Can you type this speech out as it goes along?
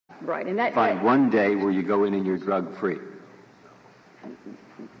Right. And that find one day where you go in and you're drug-free.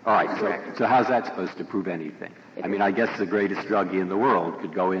 All right. So how's that supposed to prove anything? I mean, I guess the greatest druggie in the world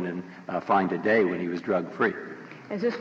could go in and find a day when he was drug-free. As this